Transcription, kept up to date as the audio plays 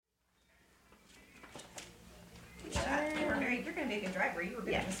driver. You were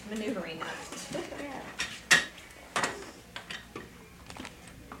good at just maneuvering that.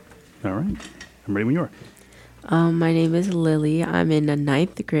 All right. I'm ready when you are. My name is Lily. I'm in the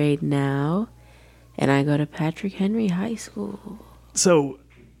 9th grade now, and I go to Patrick Henry High School. So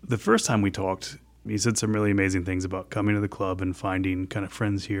the first time we talked, you said some really amazing things about coming to the club and finding kind of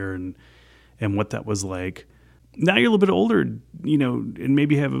friends here and what that was like. Now you're a little bit older, and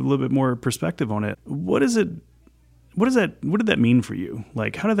maybe have a little bit more perspective on it. What did that mean for you?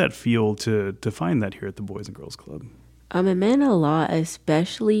 Like, how did that feel to find that here at the Boys and Girls Club? It meant a lot,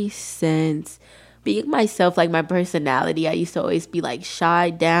 especially since being myself, like my personality, I used to always be like shy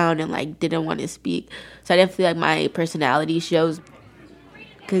down and like didn't want to speak. So I didn't feel like my personality shows.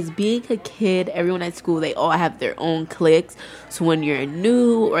 Because being a kid, everyone at school, they all have their own cliques. So when you're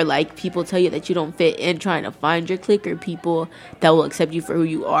new or like people tell you that you don't fit in, trying to find your clique or people that will accept you for who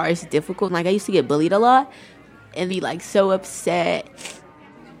you are, it's difficult. Like I used to get bullied a lot and be like so upset.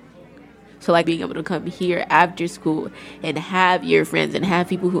 So like being able to come here after school and have your friends and have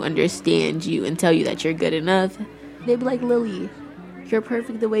people who understand you and tell you that you're good enough. They'd be like, Lily, you're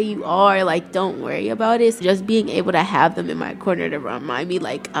perfect the way you are. Like, don't worry about it. So just being able to have them in my corner to remind me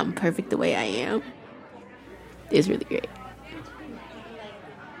like I'm perfect the way I am is really great.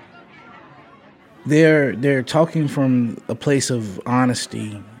 They're talking from a place of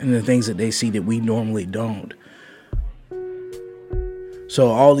honesty and the things that they see that we normally don't. So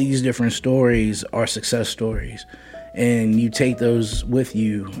all these different stories are success stories, and you take those with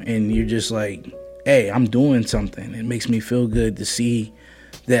you and you're just like, hey, I'm doing something. It makes me feel good to see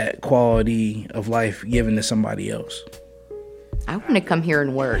that quality of life given to somebody else. I want to come here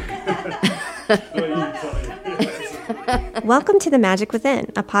and work. Welcome to The Magic Within,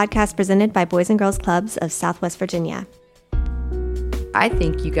 a podcast presented by Boys and Girls Clubs of Southwest Virginia. I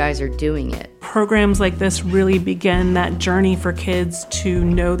think you guys are doing it. Programs like this really begin that journey for kids to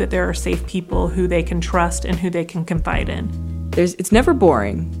know that there are safe people who they can trust and who they can confide in. It's never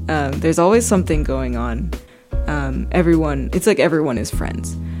boring. There's always something going on. It's like everyone is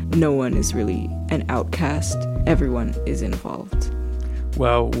friends. No one is really an outcast. Everyone is involved.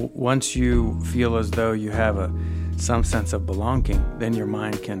 Well, once you feel as though you have some sense of belonging, then your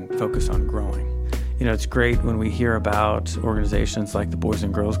mind can focus on growing. It's great when we hear about organizations like the Boys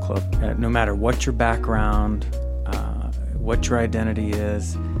and Girls Club. No matter what your background, what your identity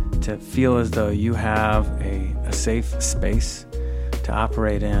is, to feel as though you have a safe space to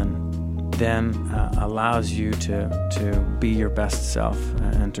operate in, then allows you to be your best self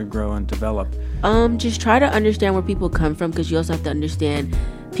and to grow and develop. Just try to understand where people come from, because you also have to understand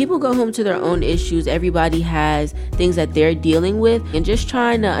people go home to their own issues. Everybody has things that they're dealing with, and just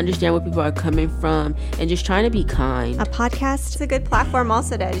trying to understand where people are coming from and just trying to be kind. A podcast is a good platform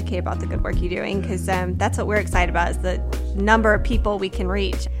also to educate about the good work you're doing, because that's what we're excited about, is the number of people we can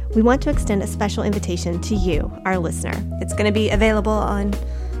reach. We want to extend a special invitation to you, our listener. It's going to be available on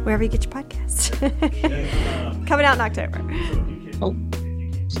wherever you get your podcast. Coming out in October. Oh.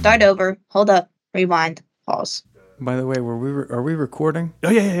 Start over. Hold up. Rewind. Pause. By the way, are we recording?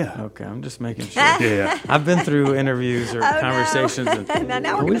 Oh, yeah. Okay, I'm just making sure. Yeah. I've been through interviews or conversations. No.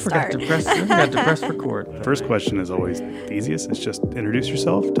 Now we're going to start. We forgot to press record. First question is always the easiest. It's just introduce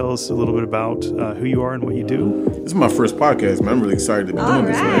yourself. Tell us a little bit about who you are and what you do. This is my first podcast, man. I'm really excited to be doing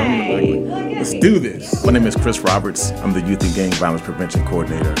this, man. Let's do this. My name is Chris Roberts. I'm the Youth and Gang Violence Prevention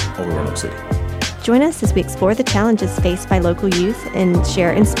Coordinator over Roanoke City. Join us as we explore the challenges faced by local youth and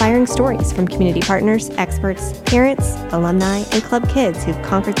share inspiring stories from community partners, experts, parents, alumni, and club kids who've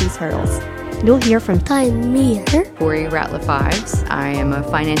conquered these hurdles. You'll hear from Corey Ratliff-Ives. I am a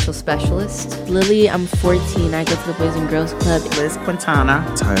financial specialist. Lily, I'm 14. I go to the Boys and Girls Club. Liz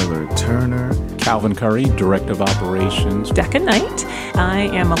Quintana. Tyler Turner. Calvin Curry, Director of Operations. Decca Knight. I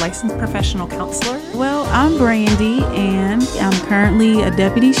am a licensed professional counselor. Well, I'm Brandy, and I'm currently a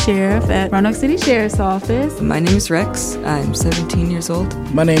deputy sheriff at Roanoke City Sheriff's Office. My name is Rex. I'm 17 years old.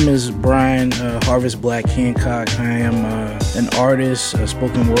 My name is Brian Harvest Black Hancock. I am an artist, a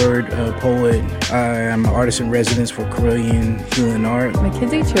spoken word poet. I am an artist in residence for Carilion Healing Art.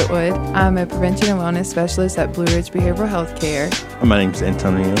 Mackenzie Chitwood. I'm a prevention and wellness specialist at Blue Ridge Behavioral Health Care. My name is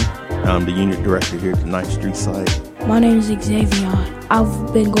Antonio. I'm the unit director here at the 9th Street site. My name is Xavier.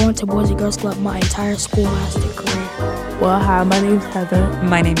 I've been going to Boys and Girls Club my entire scholastic career. Well, hi, my name is Heather.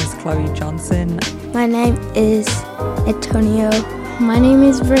 My name is Chloe Johnson. My name is Antonio. My name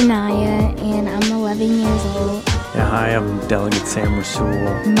is Vernaya, and I'm 11 years old. Yeah, hi, I'm Delegate Sam Rasul.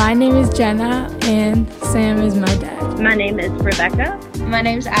 My name is Jenna, and Sam is my dad. My name is Rebecca. My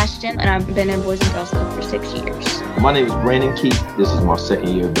name is Ashton, and I've been in Boys and Girls Club for 6 years. My name is Brandon Keith. This is my second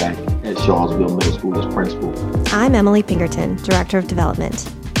year back at Charlesville Middle School as principal. I'm Emily Pinkerton, Director of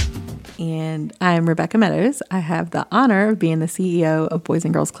Development. And I'm Rebecca Meadows. I have the honor of being the CEO of Boys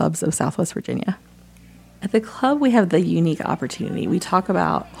and Girls Clubs of Southwest Virginia. At the club, we have the unique opportunity. We talk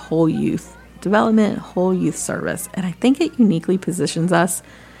about whole youth development, whole youth service, and I think it uniquely positions us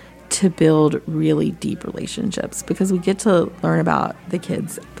to build really deep relationships because we get to learn about the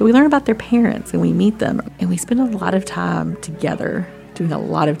kids, but we learn about their parents and we meet them and we spend a lot of time together doing a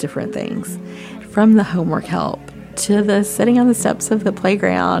lot of different things, from the homework help to the sitting on the steps of the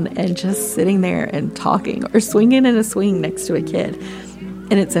playground and just sitting there and talking, or swinging in a swing next to a kid.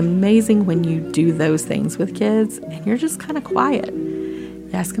 And it's amazing when you do those things with kids and you're just kind of quiet. You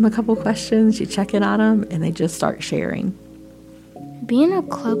ask them a couple questions, you check in on them, and they just start sharing. Being a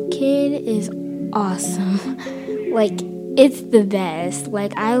club kid is awesome. Like, it's the best.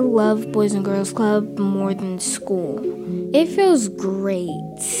 Like, I love Boys and Girls Club more than school. It feels great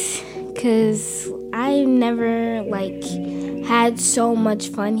because I never, had so much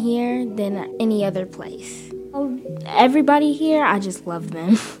fun here than any other place. Everybody here, I just love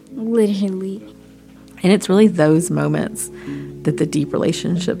them, literally. And it's really those moments that the deep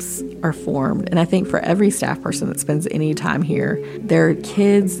relationships are formed. And I think for every staff person that spends any time here, there are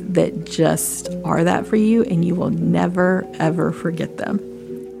kids that just are that for you, and you will never, ever forget them.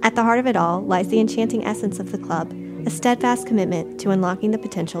 At the heart of it all lies the enchanting essence of the club, a steadfast commitment to unlocking the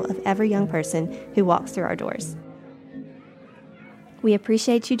potential of every young person who walks through our doors. We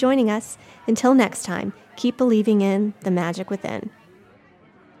appreciate you joining us. Until next time, keep believing in the magic within.